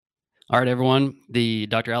All right, everyone. The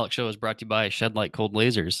Dr. Alex Show is brought to you by Shed Light Cold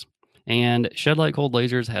Lasers. And Shed Light Cold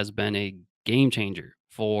Lasers has been a game changer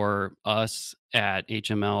for us at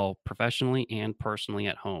HML professionally and personally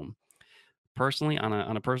at home. Personally, on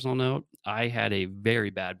a personal note, I had a very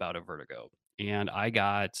bad bout of vertigo. And I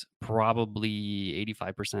got probably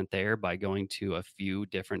 85% there by going to a few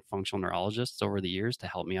different functional neurologists over the years to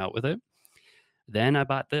help me out with it. Then I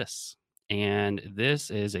bought this. And this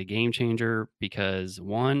is a game changer because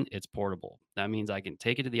one, it's portable. That means I can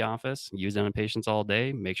take it to the office, use it on patients all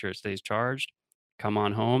day, make sure it stays charged, come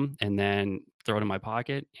on home, and then throw it in my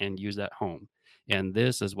pocket and use that home. And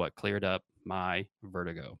this is what cleared up my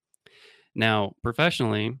vertigo. Now,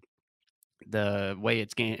 professionally, the way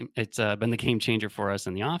it's been the game changer for us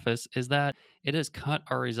in the office is that it has cut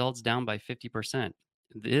our results down by 50%.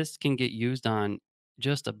 This can get used on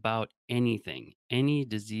just about anything, any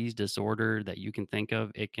disease disorder that you can think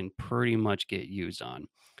of, it can pretty much get used on.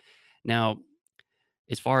 Now,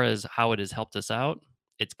 as far as how it has helped us out,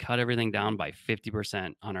 it's cut everything down by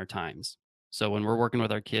 50% on our times. So when we're working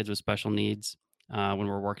with our kids with special needs, when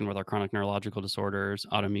we're working with our chronic neurological disorders,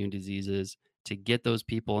 autoimmune diseases, to get those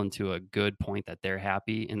people into a good point that they're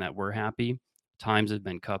happy and that we're happy, times have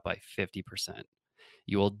been cut by 50%.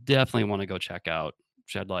 You will definitely want to go check out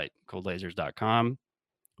shedlightcoldlasers.com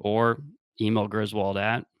or email Griswold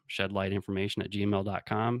at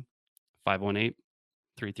shedlightinformation@gmail.com,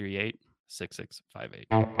 518-338-6658.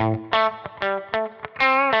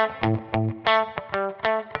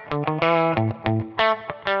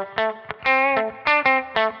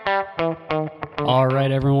 All right,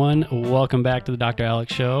 everyone. Welcome back to the Dr.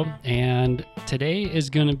 Alex Show. And today is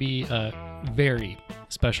going to be a very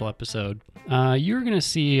special episode. You're going to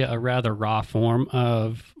see a rather raw form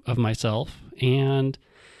of myself, and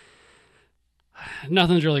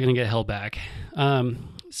nothing's really going to get held back.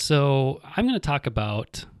 So I'm going to talk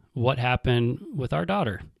about what happened with our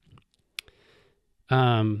daughter.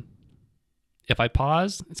 If I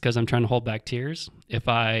pause, it's because I'm trying to hold back tears. If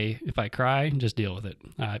I cry, just deal with it.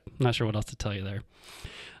 I'm not sure what else to tell you there.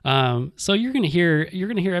 So you're gonna hear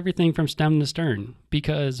everything from stem to stern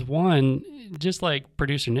because one, just like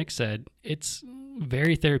producer Nick said, it's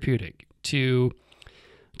very therapeutic to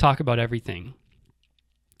talk about everything.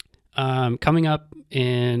 Coming up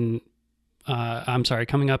in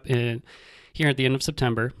here at the end of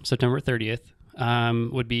September 30th,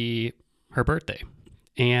 would be her birthday.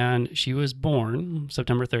 And she was born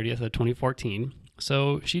September 30th of 2014,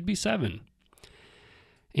 so she'd be 7.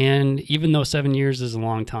 And even though 7 years is a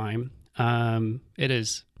long time, a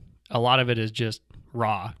lot of it is just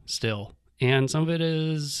raw still. And some of it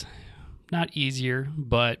is not easier,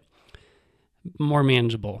 but more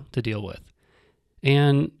manageable to deal with.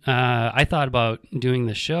 And I thought about doing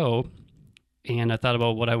the show, and I thought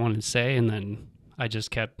about what I wanted to say, and then I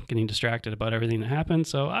just kept getting distracted about everything that happened.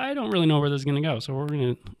 So I don't really know where this is going to go. So we're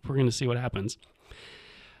going to see what happens.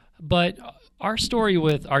 But our story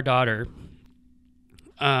with our daughter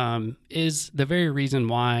is the very reason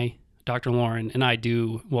why Dr. Lauren and I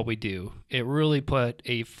do what we do. It really put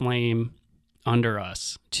a flame under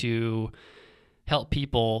us to help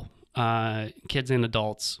people, kids and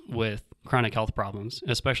adults with chronic health problems,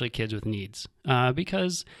 especially kids with needs.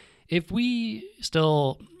 Because if we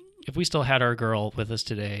still had our girl with us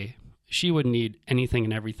today, she would need anything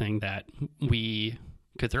and everything that we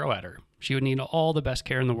could throw at her. She would need all the best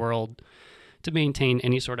care in the world to maintain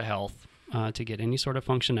any sort of health, to get any sort of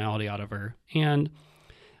functionality out of her, and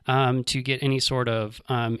to get any sort of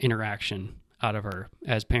interaction out of her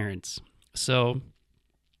as parents. So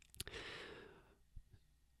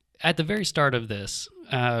at the very start of this,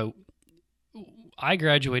 I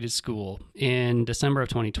graduated school in December of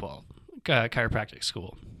 2012, chiropractic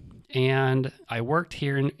school. And I worked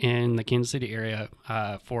here in the Kansas City area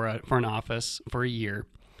for an office for a year.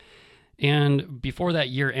 And before that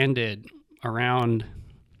year ended, around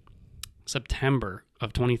September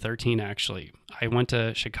of 2013, actually, I went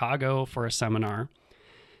to Chicago for a seminar.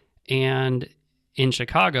 And in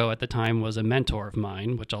Chicago at the time was a mentor of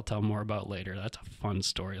mine, which I'll tell more about later. That's a fun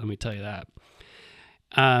story, let me tell you that.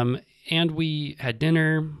 And we had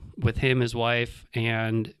dinner with him, his wife,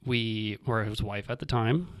 and we were his wife at the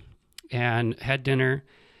time, and had dinner,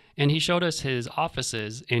 and he showed us his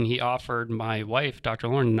offices, and he offered my wife, Dr.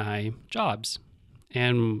 Lauren, and I jobs.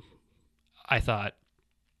 And I thought,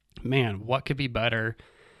 man, what could be better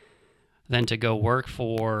than to go work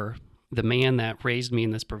for the man that raised me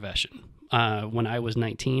in this profession? When I was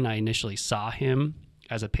 19, I initially saw him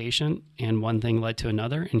as a patient, and one thing led to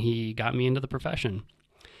another, and he got me into the profession.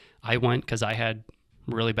 I went because I had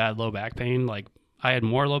really bad low back pain. Like, I had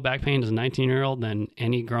more low back pain as a 19-year-old than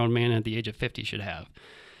any grown man at the age of 50 should have.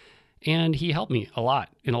 And he helped me a lot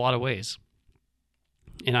in a lot of ways.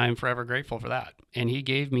 And I'm forever grateful for that. And he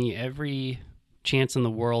gave me every chance in the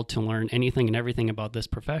world to learn anything and everything about this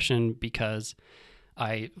profession because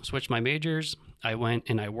I switched my majors. I went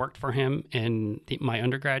and I worked for him in my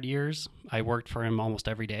undergrad years. I worked for him almost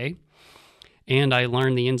every day. And I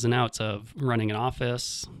learned the ins and outs of running an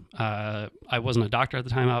office. I wasn't a doctor at the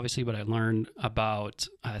time, obviously, but I learned about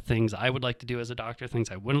things I would like to do as a doctor,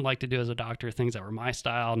 things I wouldn't like to do as a doctor, things that were my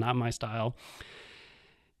style, not my style.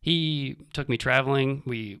 He took me traveling.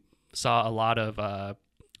 We saw a lot of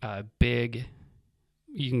big,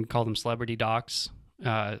 you can call them celebrity docs.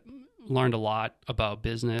 Learned a lot about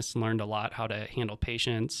business, learned a lot how to handle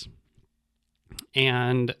patients,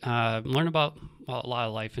 and learned about a lot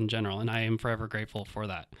of life in general. And I am forever grateful for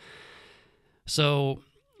that. So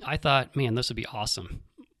I thought, man, this would be awesome.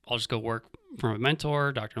 I'll just go work for a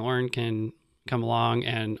mentor. Dr. Lauren can come along,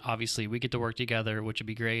 and obviously we get to work together, which would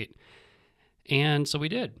be great. And so we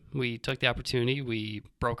did. We took the opportunity. We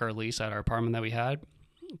broke our lease at our apartment that we had,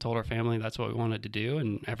 told our family that's what we wanted to do,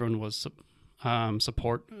 and everyone was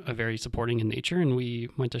very supporting in nature, and we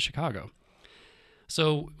went to Chicago.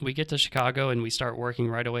 So we get to Chicago and we start working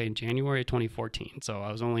right away in January of 2014. So I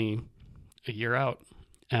was only a year out.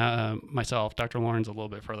 Myself, Dr. Lauren's a little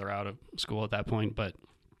bit further out of school at that point, but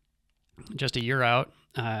just a year out.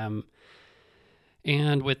 And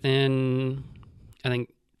within, I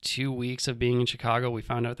think, 2 weeks of being in Chicago, we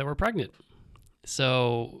found out that we're pregnant.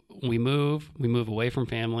 So we move away from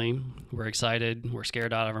family. We're excited. We're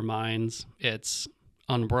scared out of our minds. It's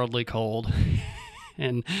unworldly cold.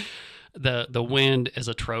 And the wind is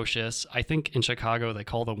atrocious. I think in Chicago, they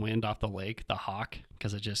call the wind off the lake the hawk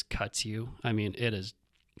because it just cuts you. I mean, it is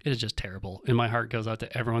just terrible. And my heart goes out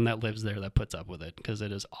to everyone that lives there that puts up with it because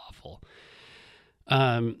it is awful.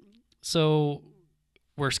 So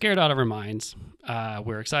we're scared out of our minds.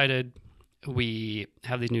 We're excited. We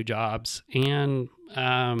have these new jobs. And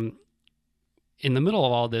in the middle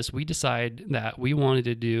of all this, we decide that we wanted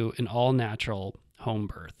to do an all-natural home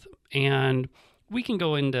birth. And we can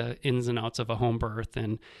go into ins and outs of a home birth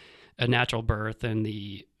and a natural birth and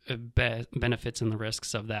the benefits and the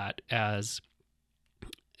risks of that as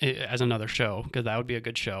another show, because that would be a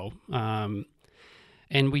good show. And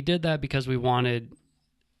we did that because we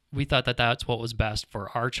thought that that's what was best for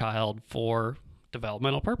our child for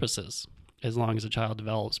developmental purposes. As long as a child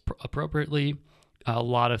develops appropriately, a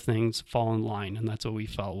lot of things fall in line, and that's what we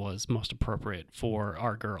felt was most appropriate for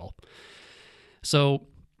our girl. So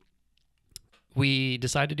we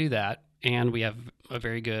decided to do that, and we have a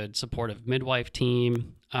very good supportive midwife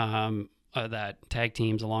team that tag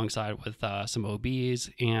teams alongside with some OBs,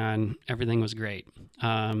 and everything was great.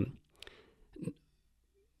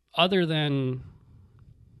 Other than,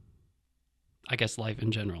 I guess, life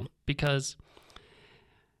in general, because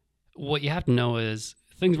what you have to know is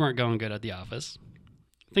things weren't going good at the office.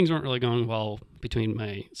 Things weren't really going well between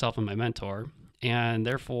myself and my mentor, and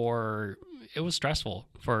therefore it was stressful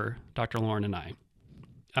for Dr. Lauren and I.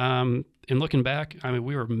 And looking back, I mean,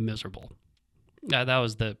 we were miserable. That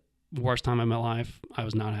was the worst time of my life. I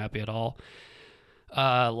was not happy at all.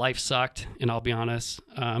 Life sucked, and I'll be honest.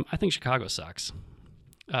 I think Chicago sucks.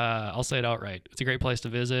 I'll say it outright. It's a great place to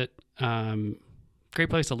visit. Great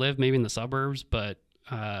place to live, maybe in the suburbs, but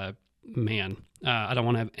man, I don't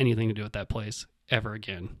want to have anything to do with that place ever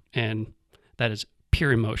again. And that is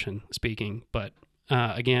pure emotion speaking, but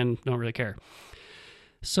again, don't really care.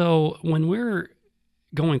 So when we're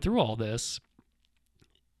going through all this,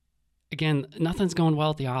 again, nothing's going well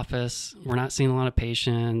at the office. We're not seeing a lot of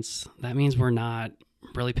patients. That means we're not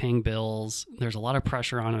really paying bills. There's a lot of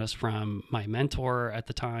pressure on us from my mentor at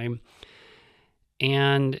the time.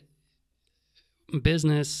 And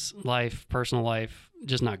business life, personal life,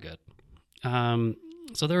 just not good.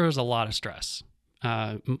 So there was a lot of stress,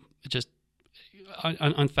 just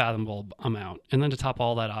unfathomable amount. And then to top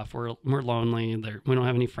all that off, we're lonely. We don't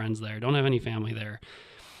have any friends there. Don't have any family there.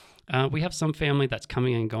 We have some family that's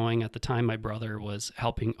coming and going. At the time, my brother was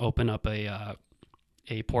helping open up a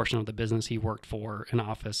portion of the business. He worked for an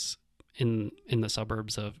office in the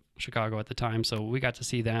suburbs of Chicago at the time. So we got to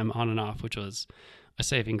see them on and off, which was a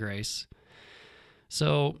saving grace.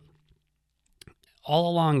 So all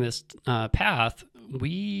along this path,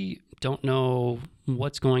 we don't know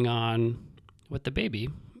what's going on with the baby,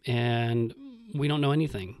 and we don't know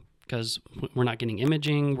anything because we're not getting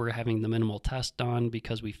imaging. We're having the minimal test done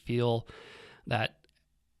because we feel that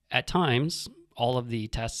at times all of the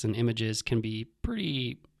tests and images can be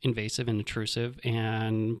pretty invasive and intrusive,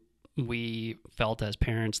 and we felt as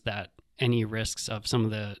parents that any risks of some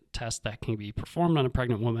of the tests that can be performed on a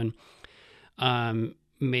pregnant woman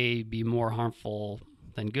may be more harmful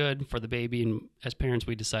than good for the baby. And as parents,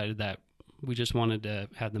 we decided that we just wanted to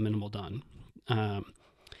have the minimal done.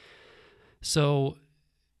 So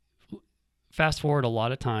fast forward a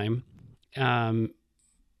lot of time.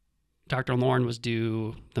 Dr. Lauren was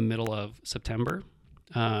due the middle of September,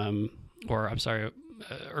 early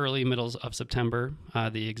middles of September.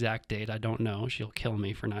 The exact date, I don't know. She'll kill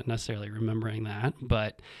me for not necessarily remembering that,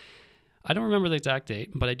 but I don't remember the exact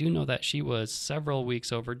date, but I do know that she was several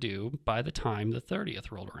weeks overdue by the time the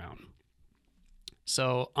 30th rolled around.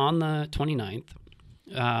 So on the 29th,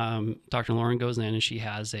 Dr. Lauren goes in and she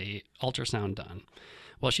has a ultrasound done.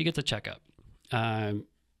 Well, she gets a checkup,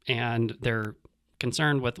 and they're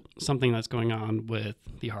concerned with something that's going on with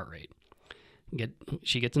the heart rate.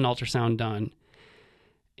 She gets an ultrasound done,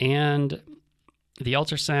 and the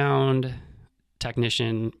ultrasound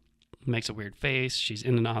technician makes a weird face. She's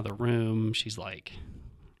in and out of the room. She's like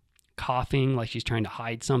coughing, like she's trying to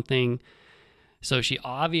hide something. So she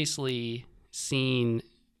obviously seen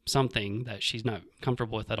something that she's not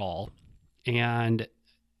comfortable with at all. And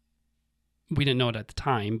we didn't know it at the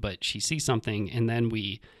time, but she sees something, and then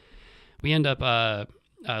we end up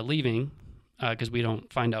leaving because we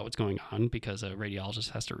don't find out what's going on because a radiologist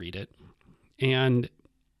has to read it. And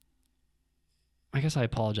I guess I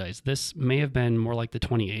apologize. This may have been more like the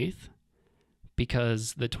 28th,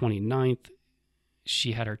 because the 29th,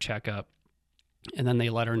 she had her checkup, and then they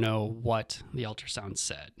let her know what the ultrasound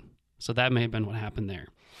said. So that may have been what happened there.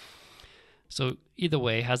 So either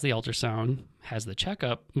way, has the ultrasound, has the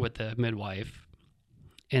checkup with the midwife,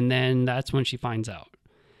 and then that's when she finds out.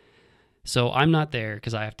 So I'm not there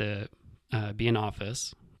because I have to be in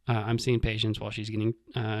office. I'm seeing patients while she's getting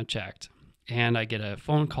checked. And I get a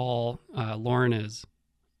phone call. Lauren is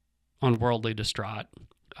unworldly distraught,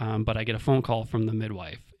 but I get a phone call from the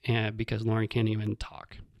midwife because Lauren can't even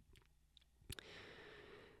talk.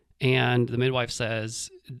 And the midwife says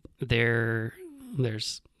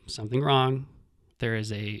there's something wrong. There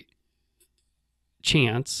is a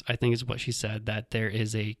chance, I think is what she said, that there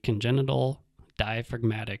is a congenital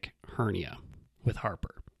diaphragmatic hernia with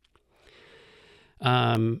Harper.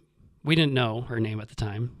 We didn't know her name at the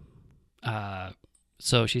time.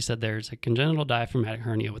 So she said there's a congenital diaphragmatic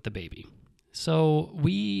hernia with the baby. So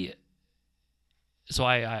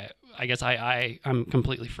I guess I'm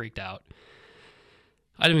completely freaked out.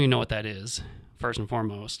 I don't even know what that is, first and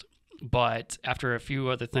foremost. But after a few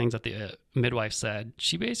other things that the midwife said,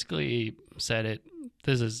 she basically said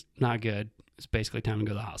this is not good. It's basically time to go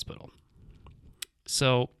to the hospital.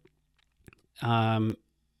 So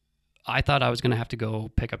I thought I was going to have to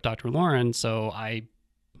go pick up Dr. Lauren. So I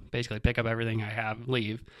basically pick up everything I have,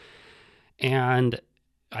 leave. And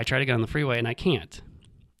I try to get on the freeway, and I can't.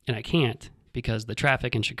 And I can't because the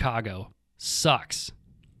traffic in Chicago sucks.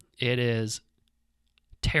 It is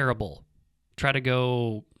terrible. Try to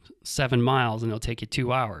go 7 miles and it'll take you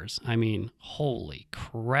 2 hours. I mean, holy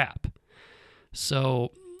crap.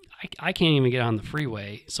 So I can't even get on the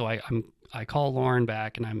freeway. So I call Lauren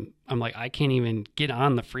back, and I'm like, I can't even get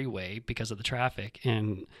on the freeway because of the traffic.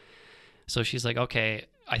 And so she's like, okay,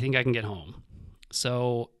 I think I can get home.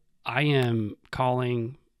 So I am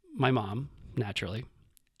calling my mom, naturally,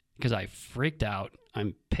 because I freaked out.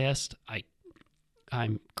 I'm pissed.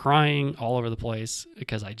 I'm crying all over the place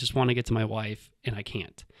because I just want to get to my wife, and I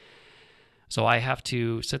can't. So I have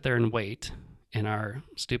to sit there and wait in our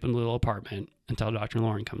stupid little apartment until Dr.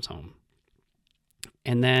 Lauren comes home.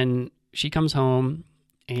 And then she comes home,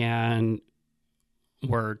 and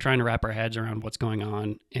we're trying to wrap our heads around what's going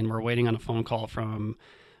on, and we're waiting on a phone call from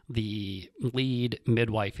the lead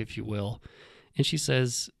midwife, if you will. And she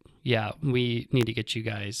says, yeah, we need to get you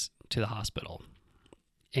guys to the hospital.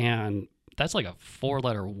 And that's like a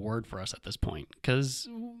 4-letter word for us at this point, because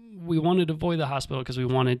we wanted to avoid the hospital because we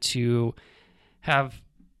wanted to have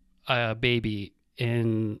a baby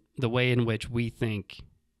in the way in which we think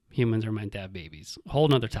humans are meant to have babies. A whole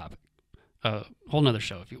nother topic, a whole nother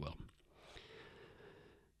show, if you will.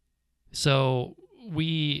 So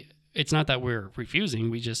it's not that we're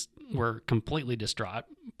refusing, we're completely distraught,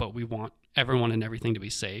 but we want everyone and everything to be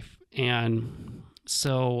safe. And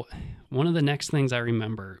so one of the next things I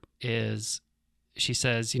remember is she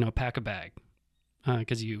says, pack a bag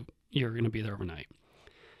because you're going to be there overnight.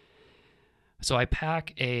 So I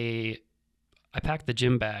pack the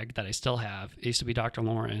gym bag that I still have. It used to be Dr.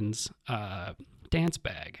 Lauren's dance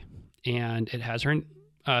bag, and it has her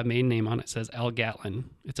maiden name on it. It says L.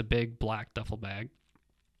 Gatlin. It's a big black duffel bag.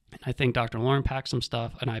 And I think Dr. Lauren packed some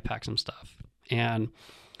stuff, and I packed some stuff. And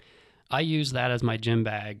I use that as my gym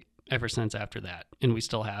bag ever since after that, and we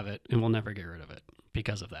still have it, and we'll never get rid of it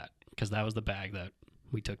because of that, because that was the bag that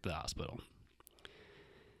we took to the hospital.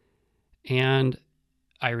 And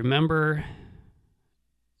I remember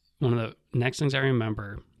one of the next things I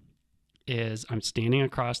remember is I'm standing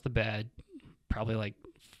across the bed, probably like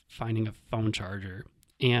finding a phone charger,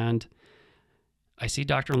 and I see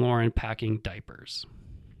Dr. Lauren packing diapers.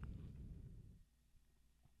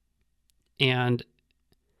 And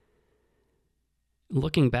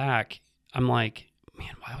looking back, I'm like,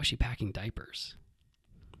 man, why was she packing diapers?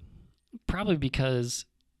 Probably because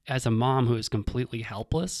as a mom who is completely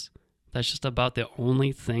helpless, that's just about the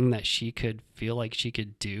only thing that she could feel like she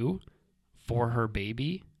could do for her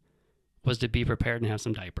baby was to be prepared and have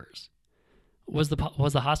some diapers. Was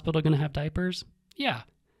the hospital going to have diapers? Yeah,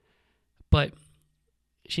 but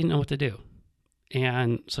she didn't know what to do,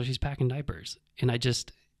 and so she's packing diapers. And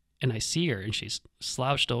I see her, and she's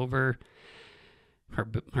slouched over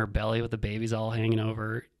her belly with the babies all hanging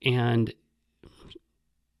over, and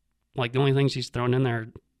like the only thing she's thrown in there are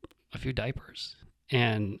a few diapers.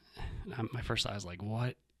 And my first thought was like,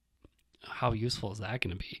 what? How useful is that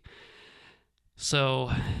going to be? So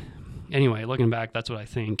anyway, looking back, that's what I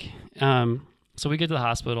think. So we get to the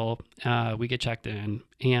hospital, we get checked in,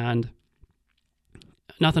 and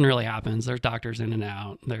nothing really happens. There's doctors in and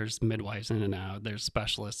out. There's midwives in and out. There's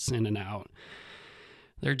specialists in and out.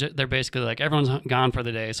 They're basically like, everyone's gone for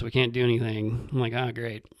the day, so we can't do anything. I'm like, oh,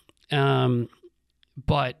 great.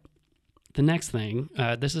 But the next thing,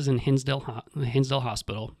 this is in Hinsdale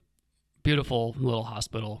Hospital. Beautiful little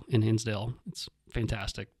hospital in Hinsdale. It's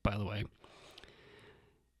fantastic, by the way.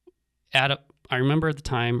 I remember at the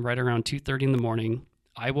time, right around 2:30 in the morning,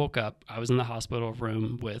 I woke up. I was in the hospital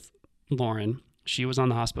room with Lauren. She was on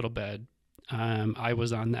the hospital bed. I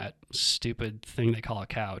was on that stupid thing they call a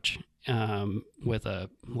couch with a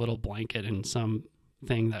little blanket and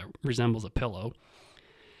something that resembles a pillow.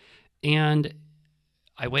 And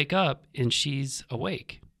I wake up and she's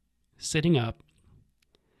awake, sitting up.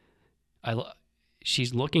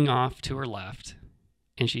 She's looking off to her left,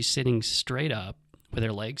 and she's sitting straight up with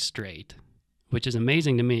her legs straight, which is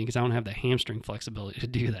amazing to me because I don't have the hamstring flexibility to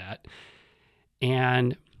do that.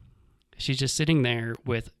 And she's just sitting there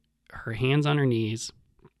with her hands on her knees,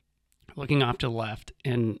 looking off to the left.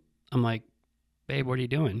 And I'm like, babe, what are you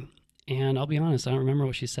doing? And I'll be honest, I don't remember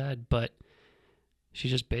what she said, but she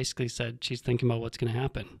just basically said she's thinking about what's going to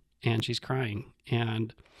happen, and she's crying.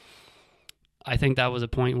 And I think that was a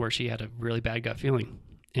point where she had a really bad gut feeling,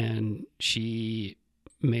 and she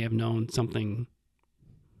may have known something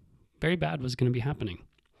very bad was going to be happening.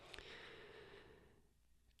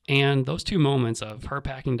 And those two moments of her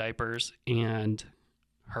packing diapers and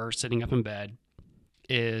her sitting up in bed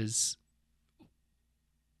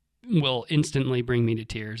will instantly bring me to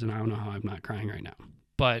tears, and I don't know how I'm not crying right now.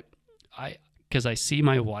 But because I see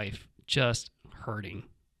my wife just hurting,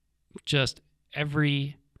 just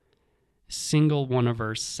every single one of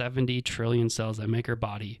her 70 trillion cells that make her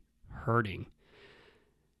body hurting.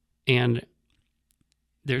 And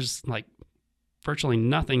there's like virtually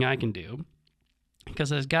nothing I can do,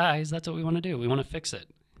 because as guys, that's what we want to do. We want to fix it.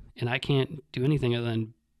 And I can't do anything other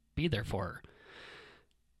than be there for her,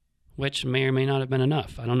 which may or may not have been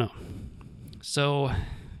enough. I don't know. So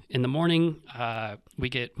in the morning, we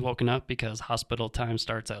get woken up because hospital time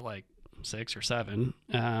starts at like 6 or 7,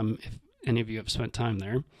 if any of you have spent time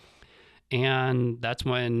there. And that's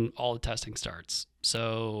when all the testing starts.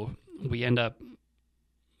 So we end up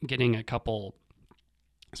getting a couple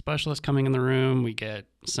specialists coming in the room. We get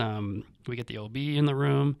the OB in the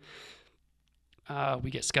room. We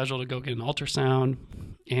get scheduled to go get an ultrasound.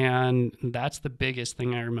 And that's the biggest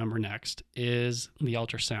thing I remember next is the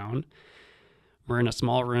ultrasound. We're in a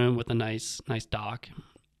small room with a nice dock.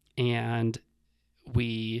 And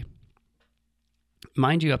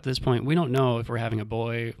mind you, up to this point, we don't know if we're having a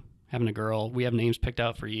boy, having a girl. We have names picked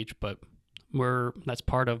out for each, but that's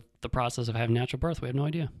part of the process of having natural birth. We have no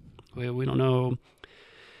idea. We don't know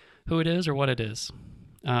who it is or what it is.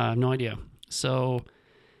 No idea. So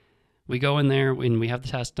we go in there and we have the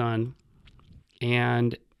test done.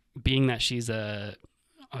 And being that she's a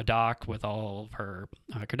doc with all of her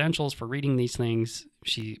credentials for reading these things,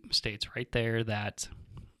 she states right there that,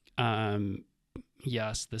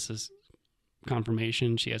 yes, this is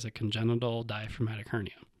confirmation. She has a congenital diaphragmatic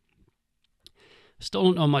hernia. Still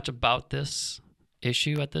don't know much about this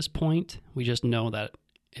issue at this point. We just know that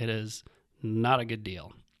it is not a good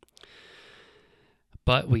deal.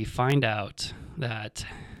 But we find out that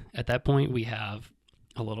at that point we have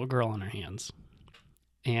a little girl on our hands.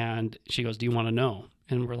 And she goes, do you want to know?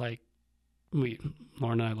 And we're like, Lauren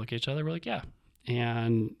and I look at each other, we're like, yeah.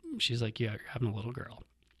 And she's like, yeah, you're having a little girl.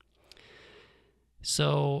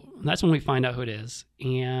 So that's when we find out who it is.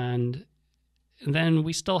 And then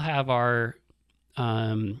we still have our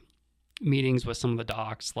meetings with some of the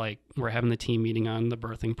docs, like we're having the team meeting on the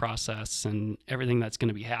birthing process and everything that's going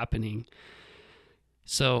to be happening.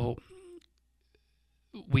 So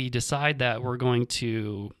we decide that we're going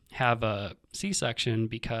to have a C-section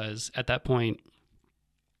because at that point,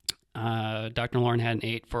 Dr. Lauren hadn't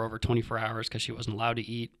ate for over 24 hours because she wasn't allowed to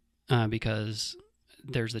eat because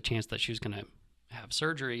there's the chance that she was going to have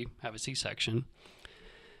surgery, have a C-section.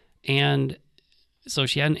 And so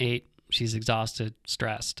she hadn't ate. She's exhausted,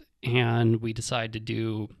 stressed. And we decide to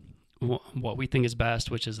do what we think is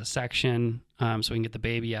best, which is a section so we can get the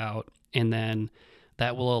baby out. And then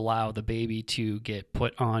that will allow the baby to get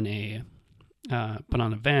put on a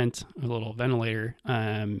vent, a little ventilator,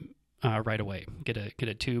 right away. Get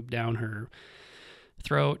a tube down her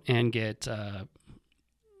throat and get.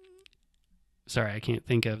 Sorry, I can't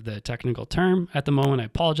think of the technical term at the moment. I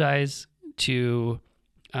apologize. To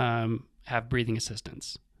have breathing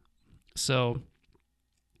assistance. So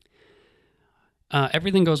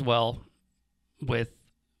everything goes well with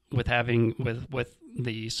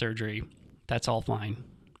the surgery. That's all fine.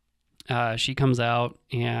 She comes out,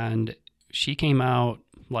 and she came out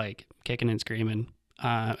like kicking and screaming,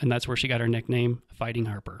 and that's where she got her nickname, Fighting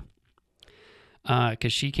Harper,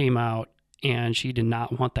 because she came out and she did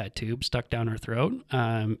not want that tube stuck down her throat,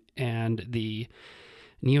 and the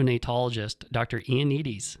neonatologist, Dr.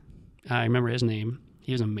 Ioannidis, I remember his name.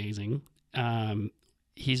 He was amazing.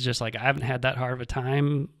 He's just like, I haven't had that hard of a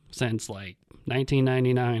time since like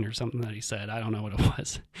 1999 or something that he said. I don't know what it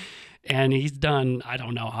was. And he's done, I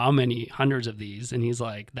don't know how many hundreds of these. And he's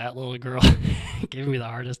like, that little girl gave me the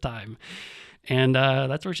hardest time. And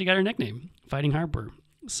that's where she got her nickname, Fighting Harper.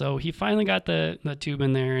 So he finally got the tube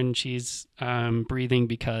in there, and she's breathing,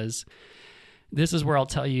 because this is where I'll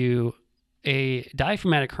tell you, a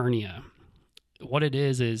diaphragmatic hernia, what it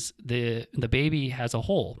is the baby has a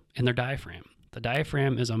hole in their diaphragm. The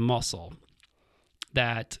diaphragm is a muscle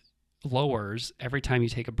that lowers every time you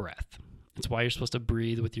take a breath. That's why you're supposed to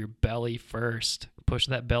breathe with your belly first. Push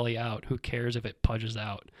that belly out. Who cares if it pudges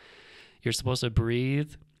out? You're supposed to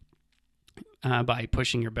breathe by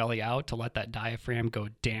pushing your belly out to let that diaphragm go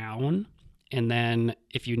down. And then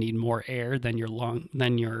if you need more air, then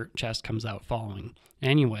your chest comes out following.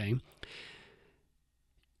 Anyway,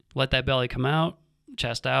 let that belly come out,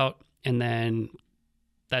 chest out, and then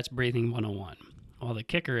that's breathing 101. Well, the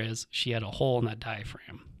kicker is she had a hole in that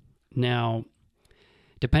diaphragm. Now,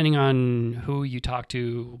 depending on who you talk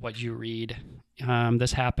to, what you read,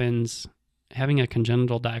 this happens. Having a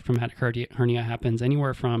congenital diaphragmatic hernia happens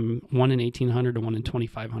anywhere from 1 in 1,800 to 1 in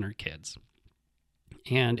 2,500 kids.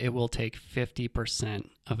 And it will take 50%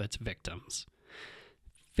 of its victims.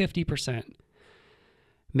 50%.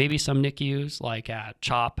 Maybe some NICUs, like at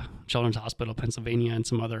CHOP, Children's Hospital, Pennsylvania, and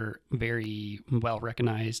some other very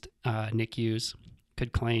well-recognized NICUs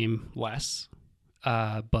could claim less,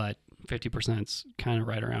 but 50% is kind of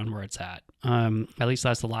right around where it's at. At least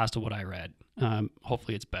that's the last of what I read.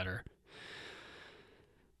 Hopefully it's better.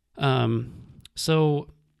 So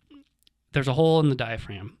there's a hole in the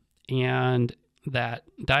diaphragm, and that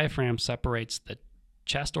diaphragm separates the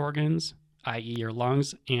chest organs, i.e. your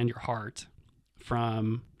lungs and your heart,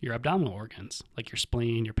 from your abdominal organs, like your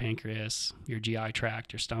spleen, your pancreas, your GI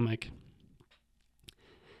tract, your stomach.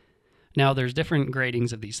 Now, there's different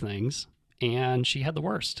gradings of these things, and she had the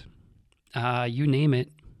worst. You name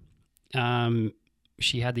it,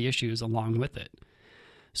 she had the issues along with it.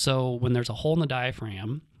 So when there's a hole in the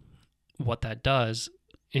diaphragm, what that does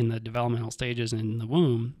in the developmental stages in the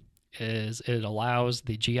womb is it allows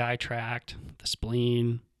the GI tract, the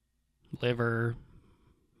spleen, liver,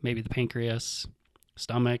 maybe the pancreas,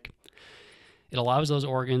 stomach. It allows those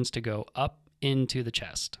organs to go up into the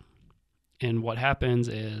chest. And what happens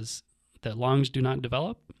is the lungs do not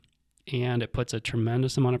develop, and it puts a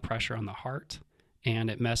tremendous amount of pressure on the heart, and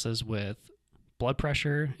it messes with blood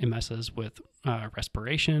pressure, it messes with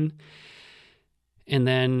respiration. And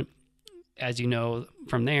then, as you know,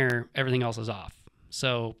 from there, everything else is off.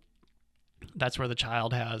 So that's where the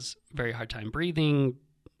child has a very hard time breathing.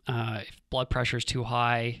 If blood pressure is too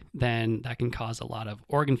high, then that can cause a lot of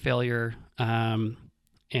organ failure, and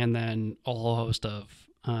then a whole host of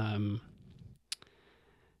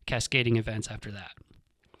cascading events after that.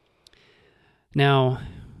 Now,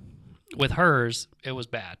 with hers, it was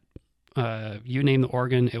bad. You name the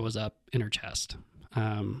organ, it was up in her chest.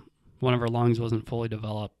 One of her lungs wasn't fully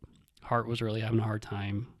developed. Heart was really having a hard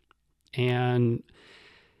time. And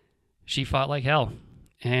she fought like hell.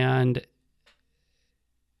 And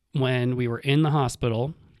when we were in the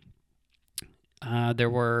hospital, there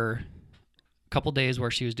were a couple days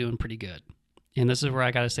where she was doing pretty good. And this is where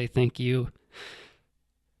I got to say thank you.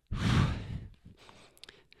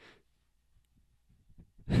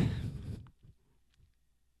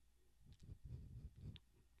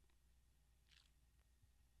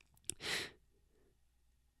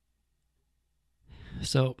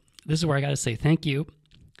 So this is where I got to say thank you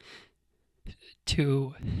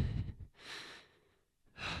to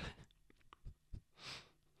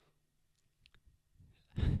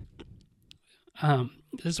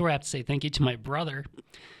this is where I have to say thank you to my brother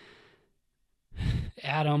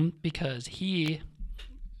Adam, because he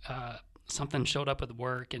something showed up at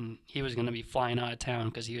work and he was going to be flying out of town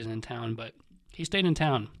because he was in town, but he stayed in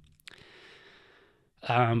town.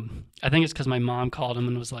 I think it's because my mom called him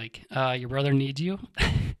and was like, "Your brother needs you.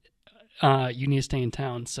 You need to stay in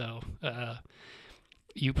town." So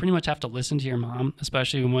you pretty much have to listen to your mom,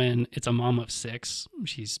 especially when it's a mom of 6.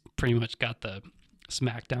 She's pretty much got the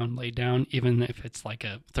smackdown laid down. Even if it's like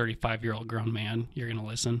a 35-year-old grown man, you're gonna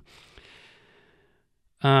listen.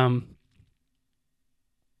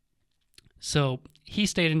 So he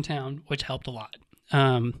stayed in town, which helped a lot,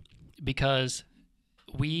 because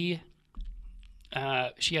we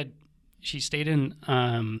she stayed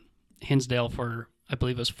in Hinsdale for, I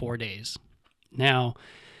believe it was 4 days. Now,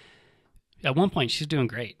 at one point, she's doing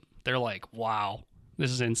great. They're like, "Wow,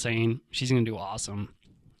 this is insane. She's gonna do awesome."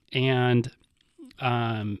 And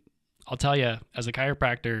I'll tell you, as a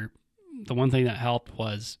chiropractor, the one thing that helped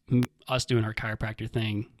was us doing our chiropractor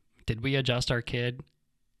thing. Did we adjust our kid?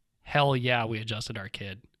 Hell yeah, we adjusted our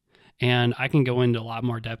kid. And I can go into a lot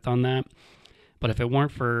more depth on that. But if it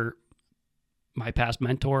weren't for my past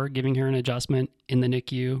mentor giving her an adjustment in the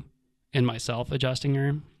NICU and myself adjusting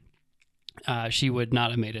her, she would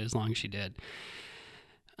not have made it as long as she did.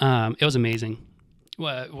 It was amazing.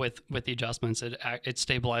 With the adjustments, it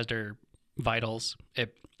stabilized her vitals.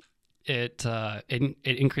 It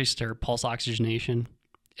increased her pulse oxygenation.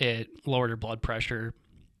 It lowered her blood pressure.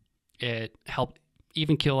 It helped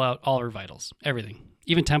even kill out all her vitals, everything,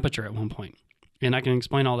 even temperature at one point. And I can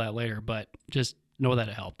explain all that later, but just know that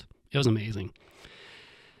it helped. It was amazing.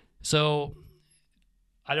 So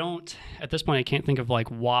at this point, I can't think of like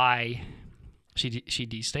why she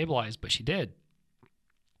destabilized, but she did.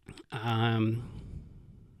 I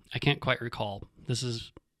can't quite recall. This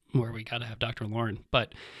is where we got to have Dr. Lauren,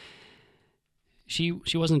 but she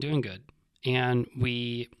wasn't doing good. And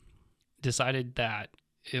we decided that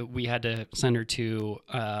we had to send her to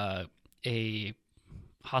a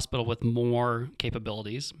hospital with more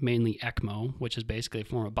capabilities, mainly ECMO, which is basically a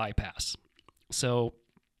form of bypass. So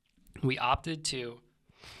we opted to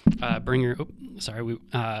bring her. We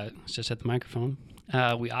just hit the microphone.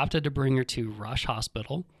 We opted to bring her to Rush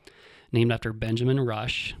Hospital, named after Benjamin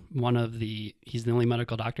Rush. He's the only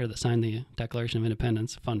medical doctor that signed the Declaration of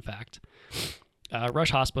Independence. Fun fact.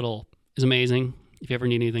 Rush Hospital is amazing. If you ever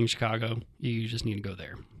need anything in Chicago, you just need to go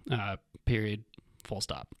there. Period. Full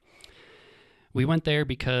stop. We went there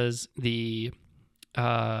because the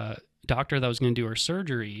doctor that was going to do her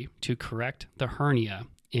surgery to correct the hernia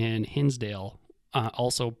in Hinsdale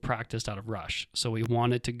also practiced out of Rush. So we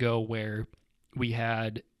wanted to go where we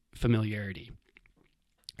had familiarity,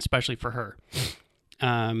 especially for her.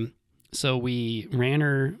 So we ran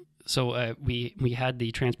her. So we had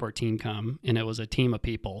the transport team come, and it was a team of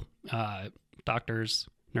people, doctors,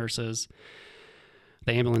 nurses,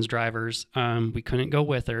 the ambulance drivers. We couldn't go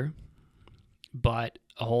with her, but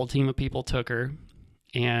a whole team of people took her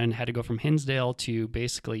and had to go from Hinsdale to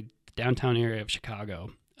basically the downtown area of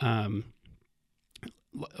Chicago.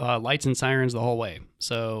 Lights and sirens the whole way.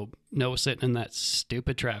 So no sitting in that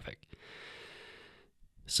stupid traffic.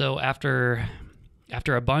 So after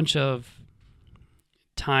a bunch of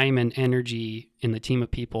time and energy in the team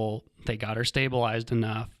of people, they got her stabilized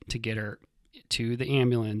enough to get her to the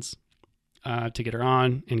ambulance, to get her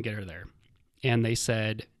on and get her there. And they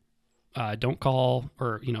said, don't call,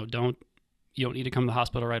 or you don't need to come to the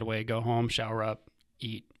hospital right away. Go home, shower up,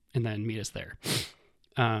 eat, and then meet us there.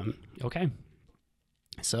 Okay.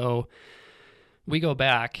 So we go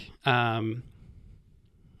back.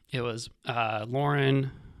 It was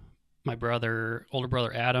Lauren, my older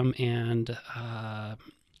brother Adam, and I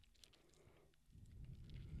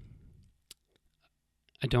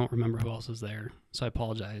don't remember who else was there, so I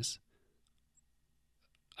apologize.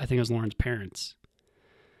 I think it was Lauren's parents.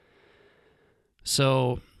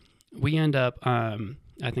 So we end up, I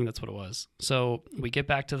think that's what it was. So we get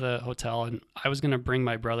back to the hotel, and I was going to bring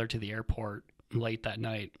my brother to the airport late that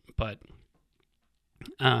night, but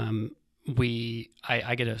I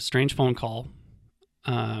get a strange phone call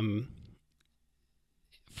from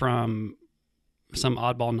some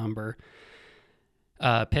oddball number,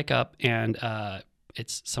 pick up, and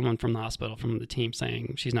it's someone from the hospital, from the team,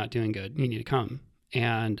 saying she's not doing good, you need to come.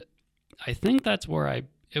 And I think that's where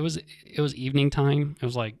it was evening time. It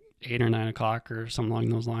was like 8 or 9 o'clock or something along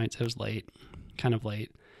those lines. It was late, kind of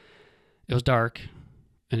late. It was dark,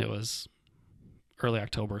 and it was early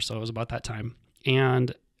October, so it was about that time.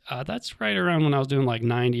 And that's right around when I was doing like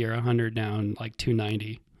 90 or 100 down, like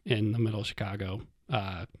 290 in the middle of Chicago.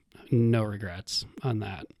 No regrets on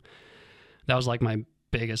that. That was like my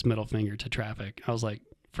biggest middle finger to traffic. I was like,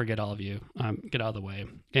 forget all of you, get out of the way.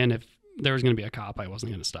 And if there was going to be a cop, I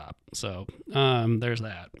wasn't going to stop. So there's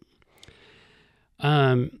that.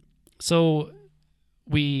 So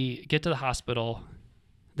we get to the hospital.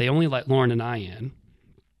 They only let Lauren and I in.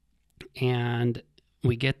 And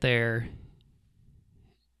we get there.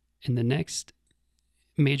 And the next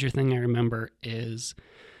major thing I remember is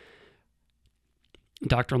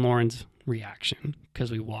Dr. Lauren's reaction,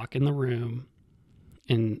 because we walk in the room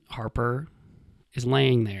and Harper is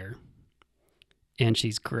laying there and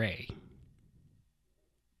she's gray.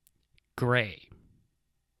 Gray.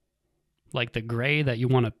 Like the gray that you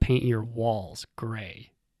want to paint your walls,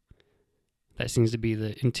 gray. That seems to be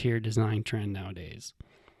the interior design trend nowadays.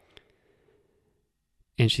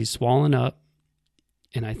 And she's swollen up.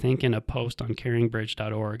 And I think in a post on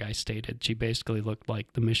caringbridge.org, I stated she basically looked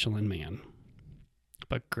like the Michelin Man,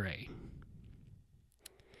 but gray.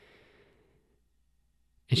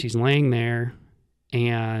 And she's laying there,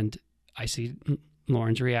 and I see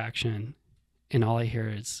Lauren's reaction, and all I hear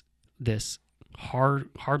is this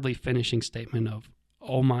hardly finishing statement of,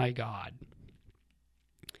 "Oh my God."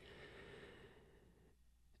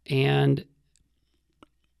 And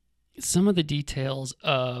some of the details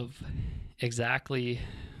of exactly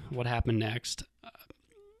what happened next, a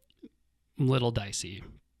little dicey,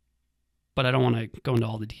 but I don't want to go into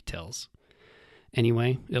all the details.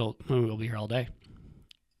 Anyway, we'll be here all day.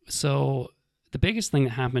 So the biggest thing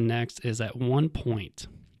that happened next is at one point,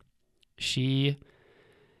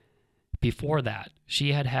 before that,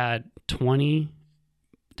 she had 20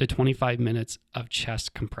 to 25 minutes of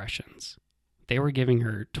chest compressions. They were giving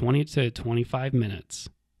her 20 to 25 minutes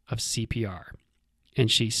of CPR, and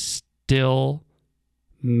she still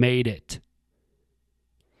made it.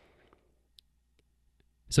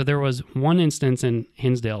 So there was one instance in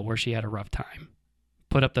Hinsdale where she had a rough time,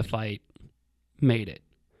 put up the fight, made it.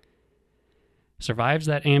 Survives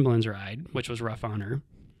that ambulance ride, which was rough on her.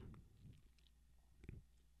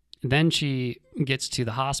 Then she gets to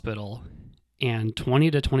the hospital and 20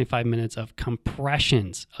 to 25 minutes of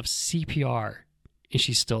compressions of CPR, and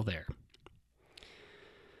she's still there.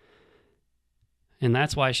 And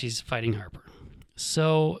that's why she's fighting Harper.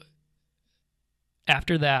 So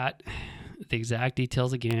after that, the exact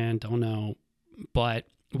details again, don't know, but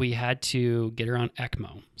we had to get her on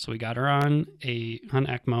ECMO. So we got her on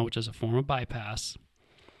ECMO, which is a form of bypass.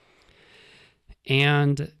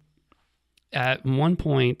 And at one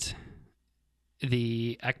point,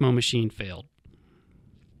 the ECMO machine failed.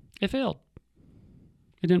 It failed.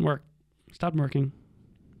 It didn't work. Stopped working.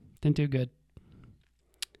 Didn't do good.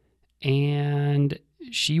 And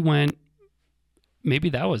she went, maybe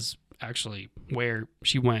that was actually where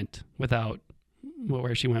she went with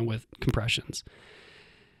compressions.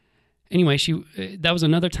 Anyway, that was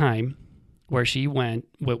another time where she went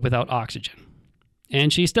without oxygen,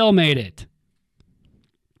 and she still made it.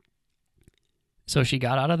 So she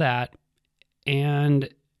got out of that, and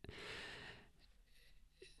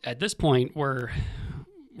at this point, we're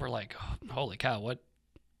like, holy cow,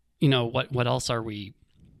 what else are we,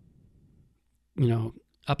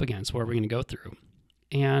 up against? What are we going to go through?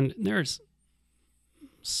 And there's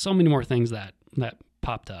so many more things that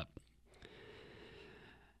popped up.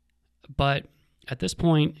 But at this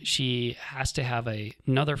point, she has to have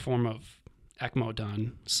another form of ECMO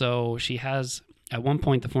done. So she has, at one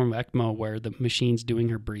point, the form of ECMO where the machine's doing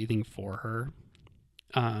her breathing for her.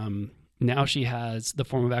 Now she has the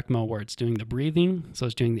form of ECMO where it's doing the breathing, so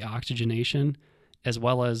it's doing the oxygenation, as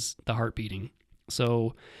well as the heart beating.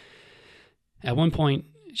 So at one point,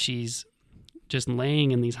 she's just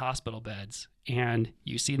laying in these hospital beds, and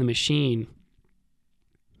you see the machine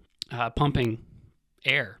pumping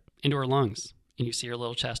air into her lungs, and you see her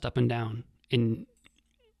little chest up and down, and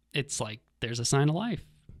it's like there's a sign of life.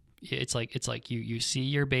 It's like you see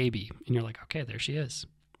your baby, and you're like, okay, there she is.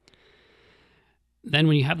 Then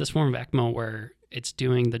when you have this form of ECMO where it's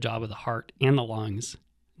doing the job of the heart and the lungs,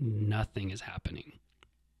 nothing is happening.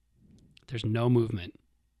 There's no movement.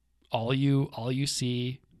 All you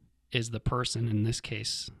see is the person, in this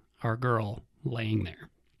case, our girl, laying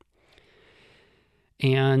there.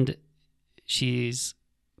 And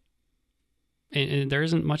there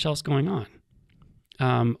isn't much else going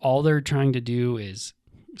on. All they're trying to do is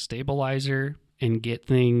stabilize her and get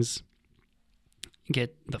the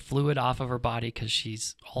fluid off of her body because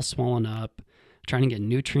she's all swollen up, trying to get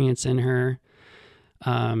nutrients in her.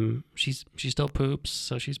 She still poops,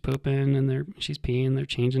 so she's pooping and she's peeing, they're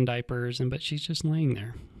changing diapers, but she's just laying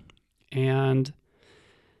there. And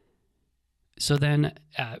So then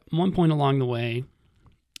at one point along the way,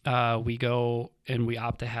 we go and we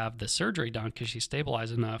opt to have the surgery done because she's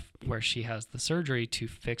stabilized enough where she has the surgery to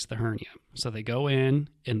fix the hernia. So they go in,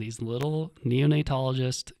 and these little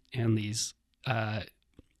neonatologists and these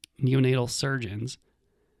neonatal surgeons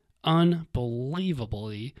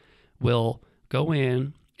unbelievably will go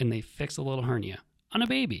in and they fix a little hernia on a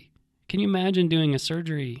baby. Can you imagine doing a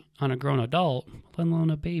surgery on a grown adult, let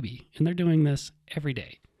alone a baby? And they're doing this every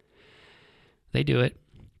day. They do it,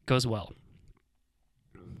 goes well.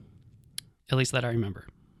 At least that I remember.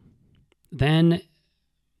 Then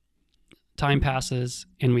time passes,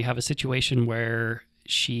 and we have a situation where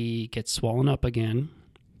she gets swollen up again.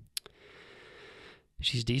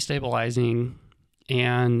 She's destabilizing,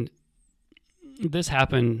 and this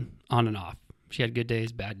happened on and off. She had good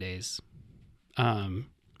days, bad days.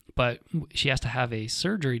 But she has to have a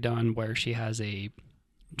surgery done where she has a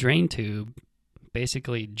drain tube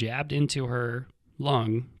basically jabbed into her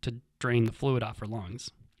lung to drain the fluid off her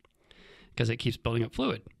lungs, because it keeps building up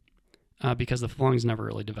fluid because the lungs never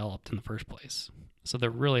really developed in the first place. So they're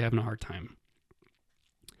really having a hard time.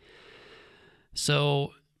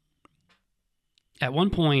 So at one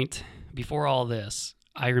point before all this,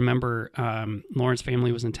 I remember Lauren's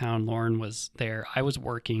family was in town. Lauren was there. I was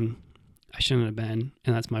working. I shouldn't have been,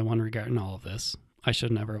 and that's my one regret in all of this. I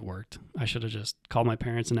should never have worked. I should have just called my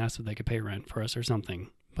parents and asked if they could pay rent for us or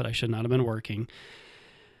something, but I should not have been working.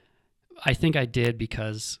 I think I did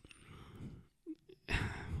because,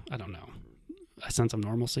 I don't know, a sense of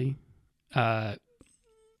normalcy.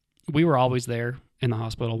 We were always there in the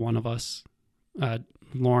hospital, one of us,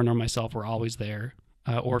 Lauren or myself, were always there,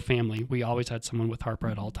 or family. We always had someone with Harper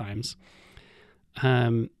at all times.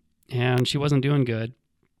 And she wasn't doing good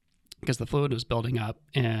because the fluid was building up,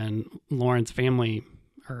 and Lauren's family,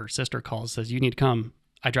 her sister calls, says, "You need to come."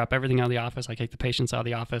 I drop everything out of the office. I take the patients out of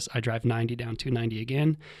the office. I drive 90 down 290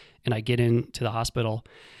 again, and I get into the hospital.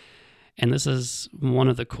 And this is one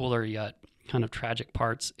of the cooler yet kind of tragic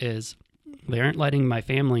parts is they aren't letting my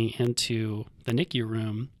family into the NICU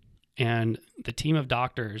room, and the team of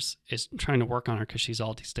doctors is trying to work on her because she's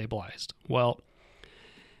all destabilized. Well,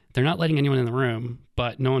 they're not letting anyone in the room,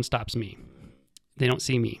 but no one stops me. They don't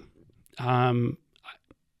see me.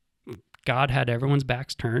 God had everyone's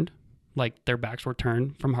backs turned. Like, their backs were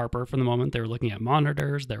turned from Harper from the moment. They were looking at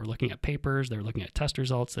monitors. They were looking at papers. They were looking at test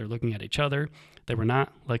results. They were looking at each other. They were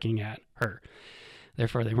not looking at her.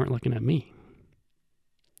 Therefore, they weren't looking at me.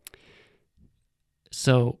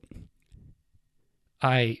 So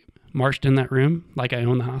I marched in that room like I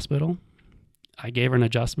owned the hospital. I gave her an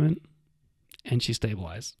adjustment, and she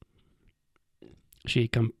stabilized. She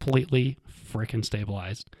completely freaking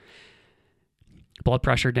stabilized. Blood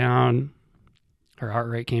pressure down. Her heart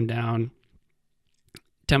rate came down.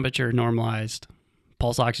 Temperature normalized.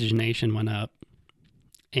 Pulse oxygenation went up.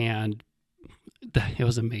 And it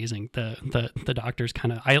was amazing. The doctors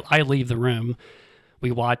kind of, I leave the room.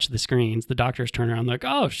 We watch the screens. The doctors turn around like,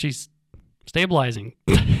 "Oh, she's stabilizing."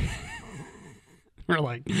 We're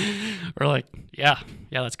like, yeah,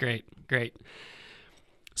 that's great.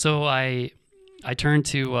 So I turned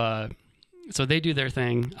to, so they do their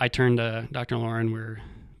thing. I turned to Dr. Lauren. We're,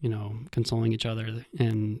 consoling each other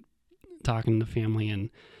and talking to family. And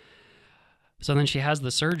so then she has the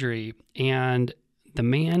surgery, and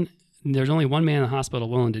there's only one man in the hospital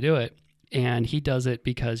willing to do it. And he does it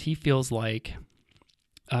because he feels like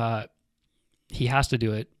he has to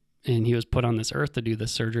do it. And he was put on this earth to do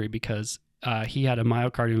this surgery because he had a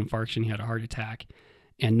myocardial infarction. He had a heart attack,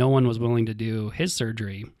 and no one was willing to do his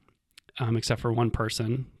surgery except for one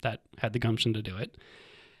person that had the gumption to do it.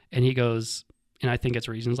 And he goes, and I think it's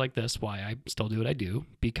reasons like this why I still do what I do,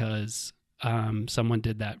 because someone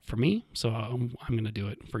did that for me, so I'm going to do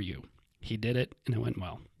it for you. He did it, and it went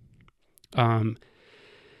well.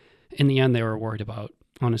 In the end, they were worried about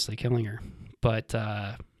honestly killing her, but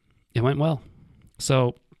it went well.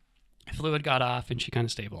 So fluid got off, and she kind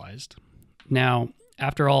of stabilized. Now,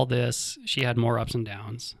 after all this, she had more ups and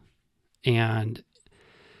downs, and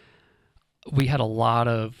we had a lot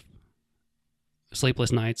of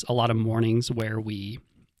sleepless nights, a lot of mornings where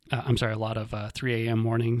a lot of 3 a.m.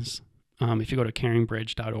 mornings. If you go to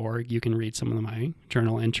caringbridge.org, you can read some of my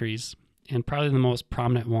journal entries. And probably the most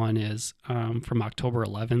prominent one is from October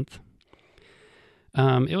 11th.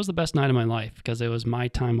 It was the best night of my life because it was my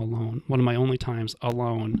time alone, one of my only times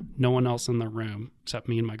alone, no one else in the room except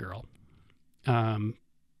me and my girl.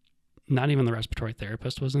 Not even the respiratory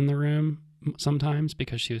therapist was in the room sometimes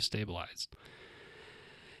because she was stabilized.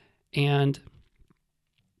 And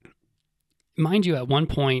mind you, at one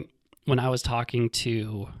point when I was talking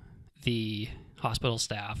to the hospital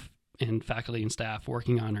staff and faculty and staff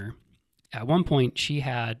working on her, At one point, she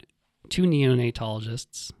had 2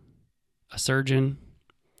 neonatologists, a surgeon,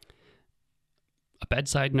 a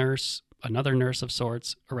bedside nurse, another nurse of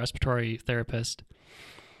sorts, a respiratory therapist.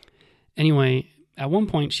 Anyway, at one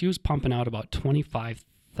point, she was pumping out about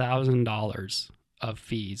 $25,000 of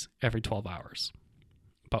fees every 12 hours,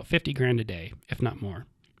 about 50 grand a day, if not more.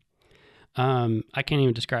 I can't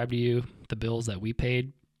even describe to you the bills that we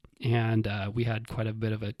paid, and we had quite a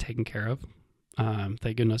bit of it taken care of.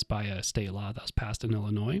 Thank goodness, by a state law that was passed in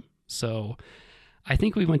Illinois. So I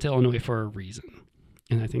think we went to Illinois for a reason,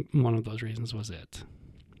 and I think one of those reasons was it.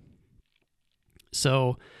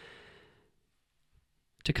 So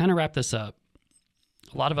to kind of wrap this up,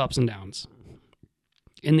 a lot of ups and downs.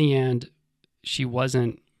 In the end, she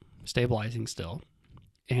wasn't stabilizing still,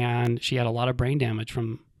 and she had a lot of brain damage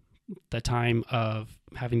from the time of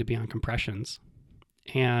having to be on compressions.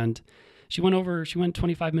 And she went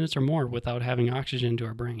 25 minutes or more without having oxygen to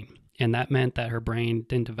her brain. And that meant that her brain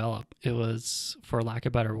didn't develop. It was, for lack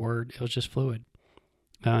of a better word, it was just fluid.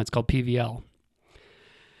 It's called PVL.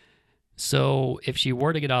 So if she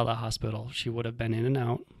were to get out of the hospital, she would have been in and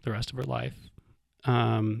out the rest of her life.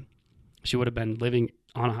 She would have been living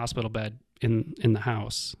on a hospital bed in the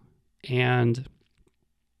house. And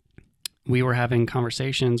we were having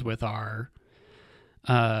conversations with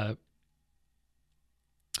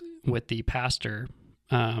with the pastor,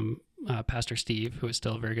 Pastor Steve, who is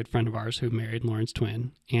still a very good friend of ours, who married Lauren's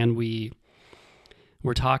twin. And we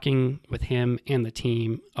were talking with him and the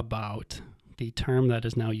team about the term that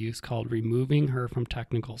is now used called removing her from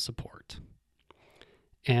technical support.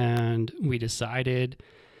 And we decided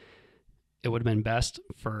it would have been best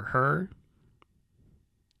for her,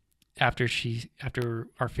 after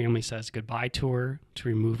our family says goodbye to her, to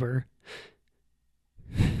remove her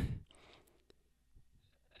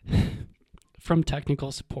from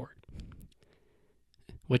technical support,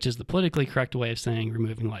 which is the politically correct way of saying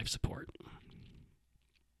removing life support.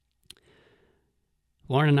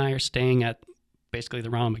 Lauren and I are staying at basically the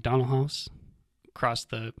Ronald McDonald House, across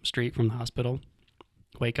the street from the hospital.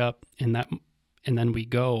 Wake up, and then we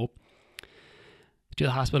go to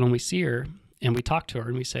the hospital and we see her and we talk to her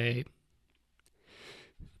and we say,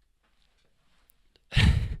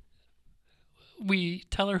 we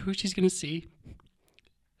tell her who she's going to see.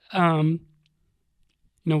 We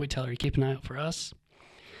tell her to keep an eye out for us.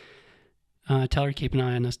 Tell her to keep an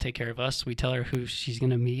eye on us, take care of us. We tell her who she's going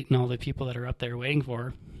to meet and all the people that are up there waiting for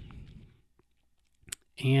her.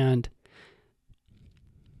 And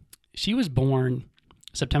she was born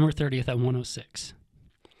September 30th at 1:06.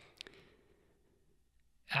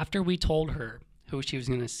 After we told her who she was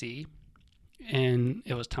going to see and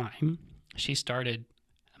it was time, she started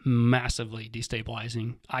massively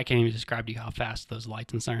destabilizing. I can't even describe to you how fast those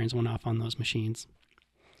lights and sirens went off on those machines.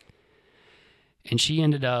 And she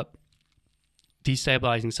ended up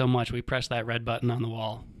destabilizing so much, we pressed that red button on the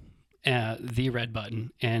wall, the red button,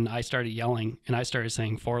 and I started yelling, and I started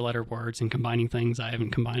saying 4-letter words and combining things I haven't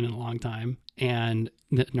combined in a long time. And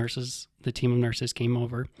the team of nurses came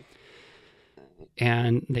over,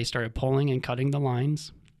 and they started pulling and cutting the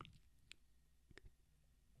lines.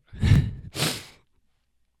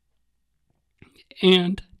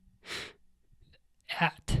 And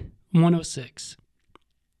at 1:06,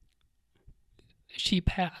 she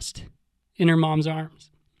passed in her mom's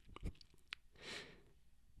arms.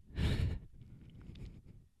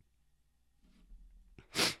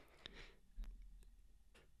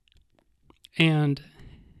 And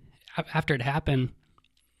after it happened,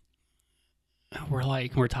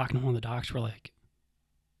 we're talking to one of the docs. We're like,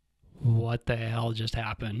 what the hell just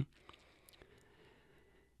happened?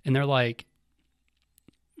 And they're like,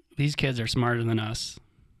 these kids are smarter than us.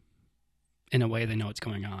 In a way, they know what's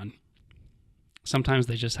going on. Sometimes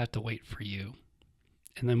they just have to wait for you.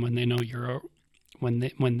 And then when they know when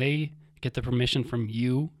they get the permission from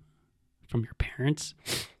you, from your parents,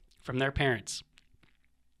 from their parents,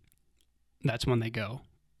 that's when they go.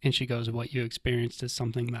 And she goes, what you experienced is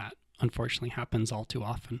something that unfortunately happens all too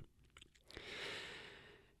often.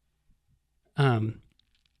 And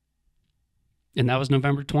that was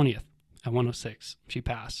November 20th at 1:06. She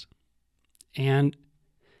passed. And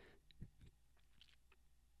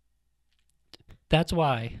that's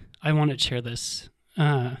why I wanted to share this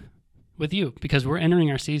with you, because we're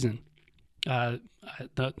entering our season. The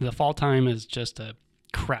fall time is just a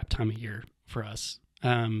crap time of year for us.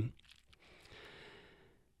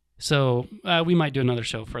 So we might do another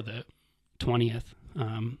show for the 20th.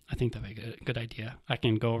 I think that'd be a good idea. I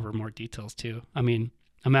can go over more details too. I mean,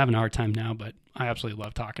 I'm having a hard time now, but I absolutely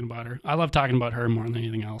love talking about her. I love talking about her more than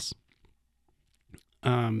anything else.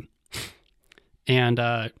 And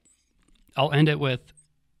I'll end it with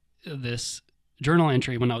this journal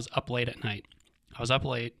entry when I was up late at night. I was up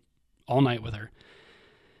late all night with her.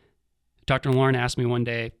 Dr. Lauren asked me one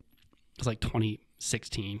day, it was like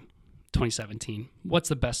 2016, 2017, what's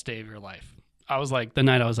the best day of your life? I was like, the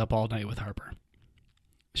night I was up all night with Harper.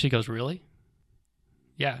 She goes, really?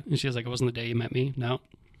 Yeah. And she was like, it wasn't the day you met me? No.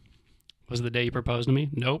 Was it the day you proposed to me?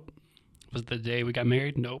 Nope. Was it the day we got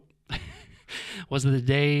married? Nope. Was it the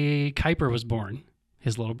day Kuiper was born?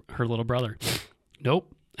 Her little brother?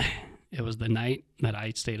 Nope. It was the night that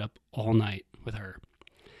I stayed up all night with her.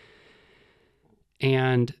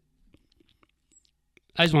 And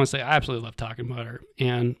I just want to say I absolutely love talking about her.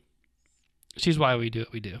 And she's why we do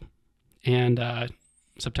what we do. And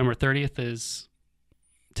September 30th is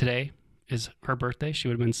her birthday. She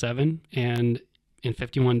would have been 7. And in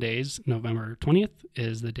 51 days, November 20th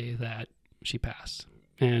is the day that she passed.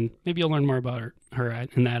 And maybe you'll learn more about her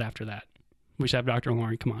and that after that. We should have Dr.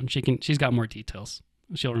 Lauren come on. She's got more details.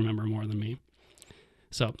 She'll remember more than me.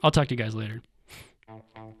 So I'll talk to you guys later.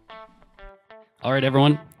 All right,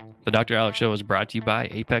 everyone. The Dr. Alex Show is brought to you by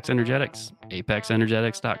Apex Energetics,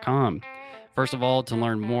 apexenergetics.com. First of all, to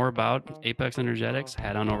learn more about Apex Energetics,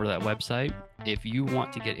 head on over to that website. If you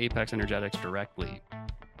want to get Apex Energetics directly,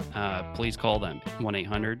 please call them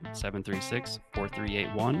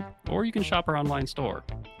 1-800-736-4381, or you can shop our online store.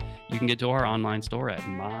 You can get to our online store at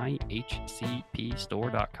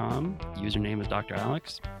myhcpstore.com. Username is Dr.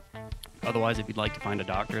 Alex. Otherwise, if you'd like to find a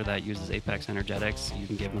doctor that uses Apex Energetics, you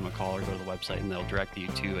can give them a call or go to the website and they'll direct you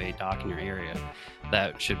to a doc in your area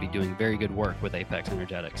that should be doing very good work with Apex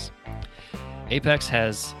Energetics. Apex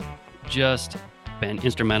has just been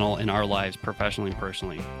instrumental in our lives professionally and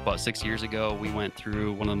personally. About 6 years ago, we went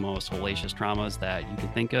through one of the most hellacious traumas that you can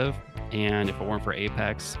think of. And if it weren't for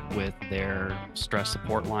Apex with their stress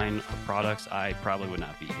support line of products, I probably would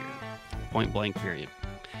not be here. Point blank, period.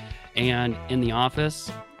 And in the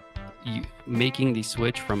office, making the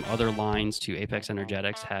switch from other lines to Apex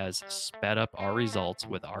Energetics has sped up our results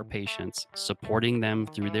with our patients, supporting them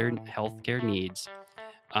through their healthcare needs,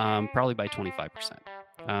 probably by 25%,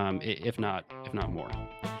 if not more.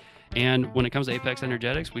 And when it comes to Apex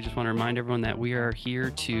Energetics, we just want to remind everyone that we are here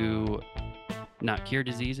to not cure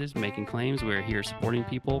diseases, making claims. We're here supporting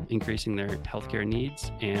people, increasing their healthcare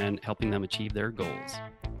needs, and helping them achieve their goals.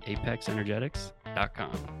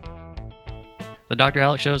 apexenergetics.com. The Dr.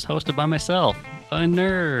 Alex Show is hosted by myself, a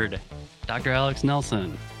nerd, Dr. Alex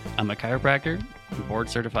Nelson. I'm a chiropractor, board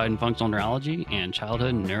certified in functional neurology and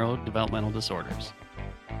childhood neurodevelopmental disorders.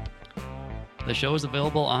 The show is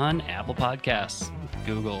available on Apple Podcasts,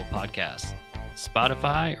 Google Podcasts,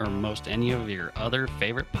 Spotify, or most any of your other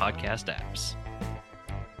favorite podcast apps.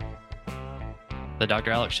 The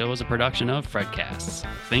Dr. Alex Show is a production of Fredcasts.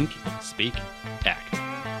 Think, speak, act.